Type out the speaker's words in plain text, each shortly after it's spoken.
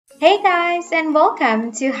Hey guys, and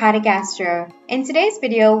welcome to How to Gastro. In today's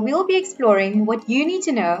video, we'll be exploring what you need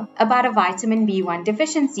to know about a vitamin B1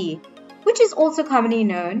 deficiency, which is also commonly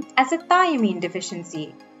known as a thiamine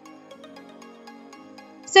deficiency.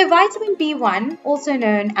 So vitamin B1, also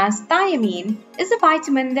known as thiamine, is a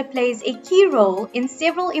vitamin that plays a key role in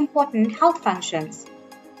several important health functions.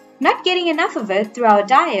 Not getting enough of it through our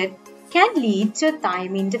diet can lead to a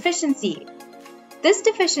thiamine deficiency. This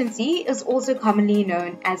deficiency is also commonly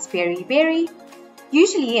known as beriberi,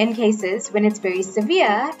 usually in cases when it's very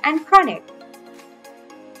severe and chronic.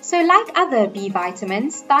 So like other B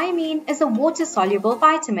vitamins, thiamine is a water-soluble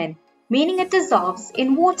vitamin, meaning it dissolves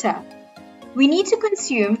in water. We need to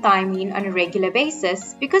consume thiamine on a regular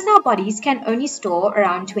basis because our bodies can only store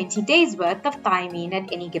around 20 days worth of thiamine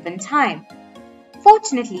at any given time.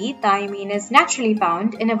 Fortunately, thiamine is naturally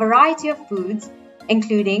found in a variety of foods,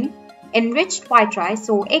 including enriched white rice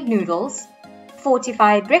or egg noodles,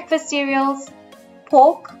 fortified breakfast cereals,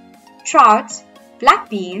 pork, trout, black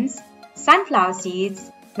beans, sunflower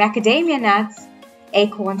seeds, macadamia nuts,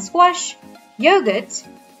 acorn squash, yogurt,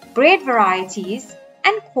 bread varieties,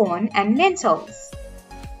 and corn and lentils.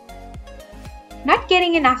 Not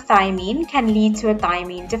getting enough thiamine can lead to a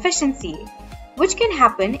thiamine deficiency, which can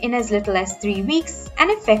happen in as little as 3 weeks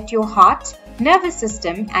and affect your heart, nervous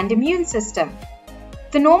system, and immune system.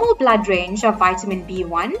 The normal blood range of vitamin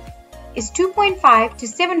B1 is 2.5 to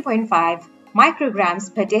 7.5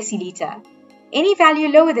 micrograms per deciliter. Any value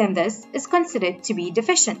lower than this is considered to be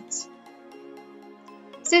deficient.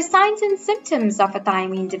 So signs and symptoms of a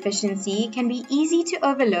thiamine deficiency can be easy to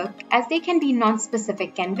overlook as they can be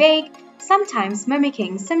non-specific and vague, sometimes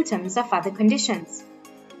mimicking symptoms of other conditions.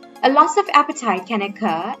 A loss of appetite can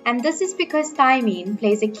occur, and this is because thiamine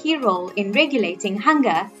plays a key role in regulating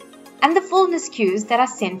hunger and the fullness cues that are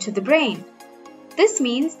sent to the brain. This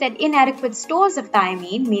means that inadequate stores of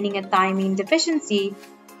thiamine, meaning a thiamine deficiency,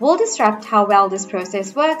 will disrupt how well this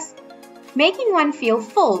process works, making one feel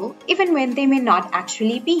full even when they may not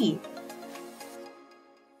actually be.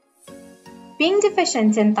 Being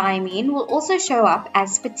deficient in thiamine will also show up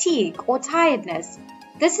as fatigue or tiredness.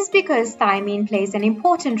 This is because thiamine plays an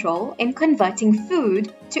important role in converting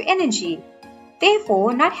food to energy.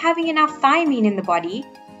 Therefore, not having enough thiamine in the body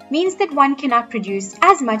means that one cannot produce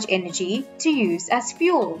as much energy to use as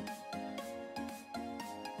fuel.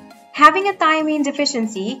 Having a thiamine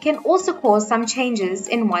deficiency can also cause some changes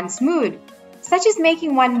in one's mood, such as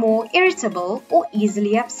making one more irritable or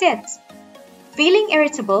easily upset. Feeling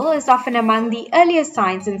irritable is often among the earliest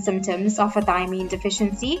signs and symptoms of a thiamine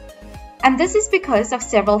deficiency, and this is because of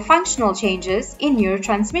several functional changes in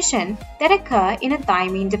neurotransmission that occur in a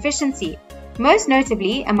thiamine deficiency, most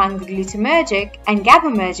notably among the glutamatergic and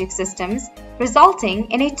GABAergic systems,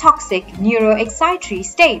 resulting in a toxic neuroexcitatory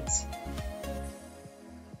state.